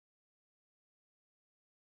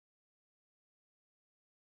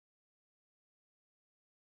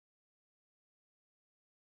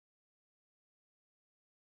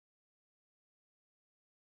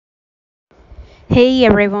Hey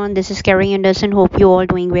everyone, this is Carrie Anderson. Hope you all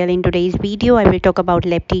doing well. In today's video, I will talk about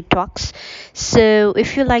Leptitox. So,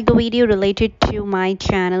 if you like the video related to my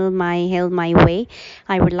channel, My Health My Way,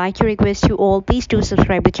 I would like to request you all please do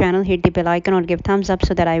subscribe the channel, hit the bell icon, or give thumbs up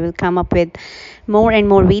so that I will come up with more and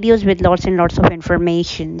more videos with lots and lots of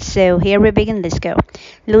information. So, here we begin. Let's go.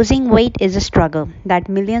 Losing weight is a struggle that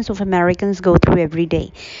millions of Americans go through every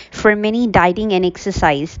day. For many, dieting and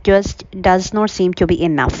exercise just does not seem to be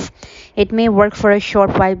enough. It may work for a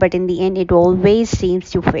short while, but in the end, it always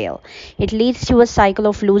seems to fail. It leads to a cycle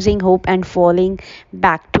of losing hope and falling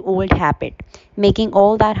back to old habit, making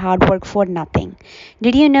all that hard work for nothing.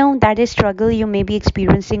 Did you know that a struggle you may be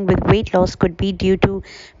experiencing with weight loss could be due to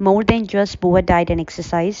more than just poor diet and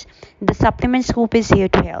exercise? The supplement scoop is here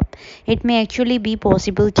to help. It may actually be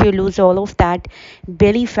possible to lose all of that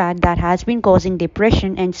belly fat that has been causing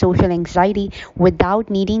depression and social anxiety without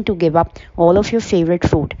needing to give up all of your favorite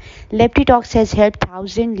food. Leptitox has helped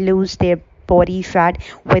thousands lose their body fat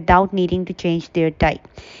without needing to change their diet.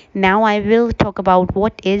 Now I will talk about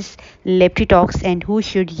what is Leptitox and who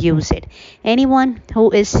should use it. Anyone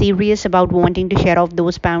who is serious about wanting to shed off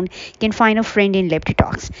those pounds can find a friend in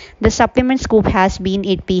Leptitox. The supplement scoop has been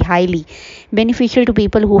it be highly beneficial to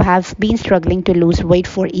people who have been struggling to lose weight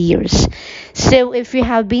for years. So if you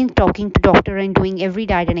have been talking to doctor and doing every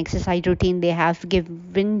diet and exercise routine they have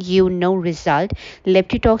given you no result,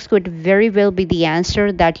 Leptitox could very well be the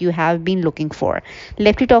answer that you have been looking for.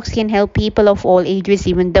 Leptitox can help people of all ages,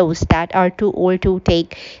 even those that are too old to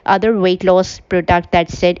take other weight loss products. That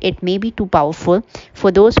said, it may be too powerful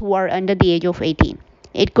for those who are under the age of 18.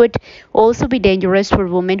 It could also be dangerous for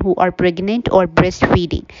women who are pregnant or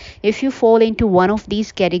breastfeeding. If you fall into one of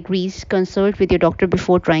these categories, consult with your doctor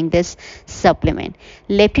before trying this supplement.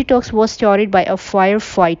 Leptitox was started by a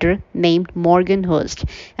firefighter named Morgan Hurst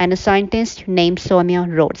and a scientist named Sonya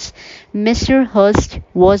Rhodes. Mr. Hurst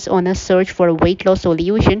was on a search for a weight loss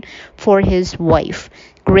solution for his wife,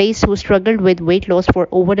 Grace, who struggled with weight loss for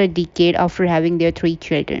over a decade after having their three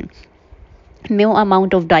children. No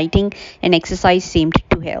amount of dieting and exercise seemed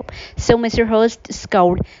to help. So Mr. Hurst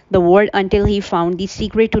scoured the world until he found the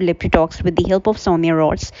secret to Leptitox. With the help of Sonya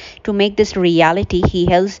Rhodes to make this reality, he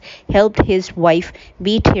has helped his wife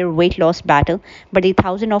beat her weight loss battle, but the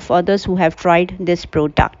thousands of others who have tried this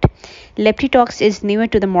product. Leptitox is newer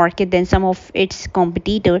to the market than some of its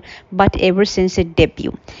competitors, but ever since its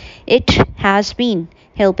debut, it has been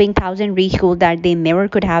helping thousands reach goals that they never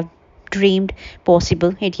could have dreamed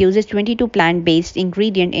possible. It uses 22 plant-based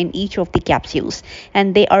ingredients in each of the capsules,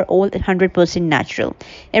 and they are all 100% natural.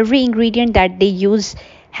 Every ingredient that they use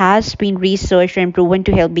has been researched and proven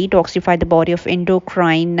to help detoxify the body of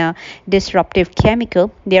endocrine disruptive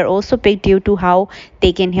chemical. They are also picked due to how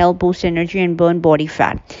they can help boost energy and burn body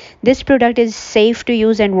fat. This product is safe to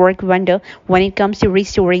use and work wonder when it comes to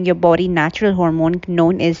restoring your body natural hormone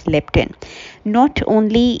known as leptin. Not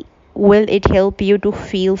only will it help you to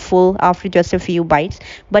feel full after just a few bites,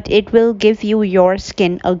 but it will give you your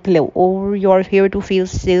skin a glow, or your hair to feel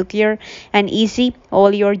silkier and easy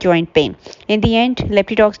all your joint pain. In the end,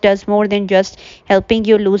 Leptitox does more than just helping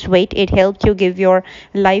you lose weight. It helps you give your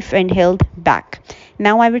life and health back.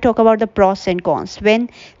 Now I will talk about the pros and cons. When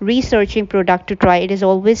researching product to try, it is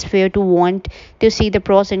always fair to want to see the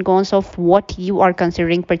pros and cons of what you are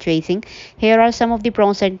considering purchasing. Here are some of the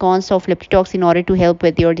pros and cons of Leptitox in order to help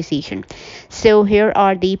with your decision. So here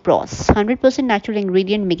are the pros. 100% natural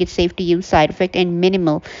ingredient make it safe to use, side effect and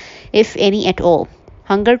minimal, if any at all.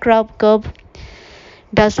 Hunger curb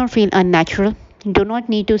does not feel unnatural. Do not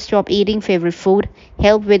need to stop eating favorite food.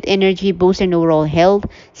 Help with energy boost and overall health.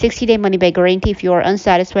 60-day money back guarantee if you are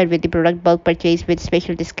unsatisfied with the product. Bulk purchase with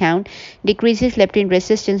special discount. Decreases leptin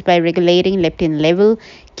resistance by regulating leptin level.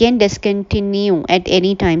 Can discontinue at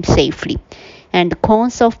any time safely. And the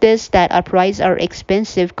cons of this that our prices are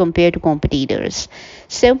expensive compared to competitors.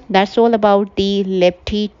 So that's all about the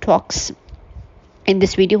Leptitox in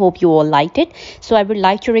this video. Hope you all liked it. So I would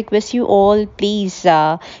like to request you all please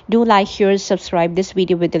do like, share, subscribe this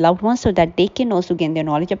video with the loved ones so that they can also gain their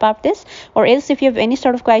knowledge about this. Or else if you have any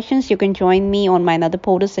sort of questions, you can join me on my other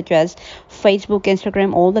portals such as Facebook,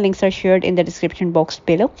 Instagram. All the links are shared in the description box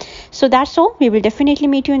below. So that's all. We will definitely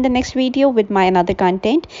meet you in the next video with my another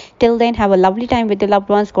content. Till then, have a lovely time with the loved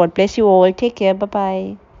ones. God bless you all. Take care. Bye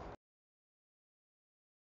bye.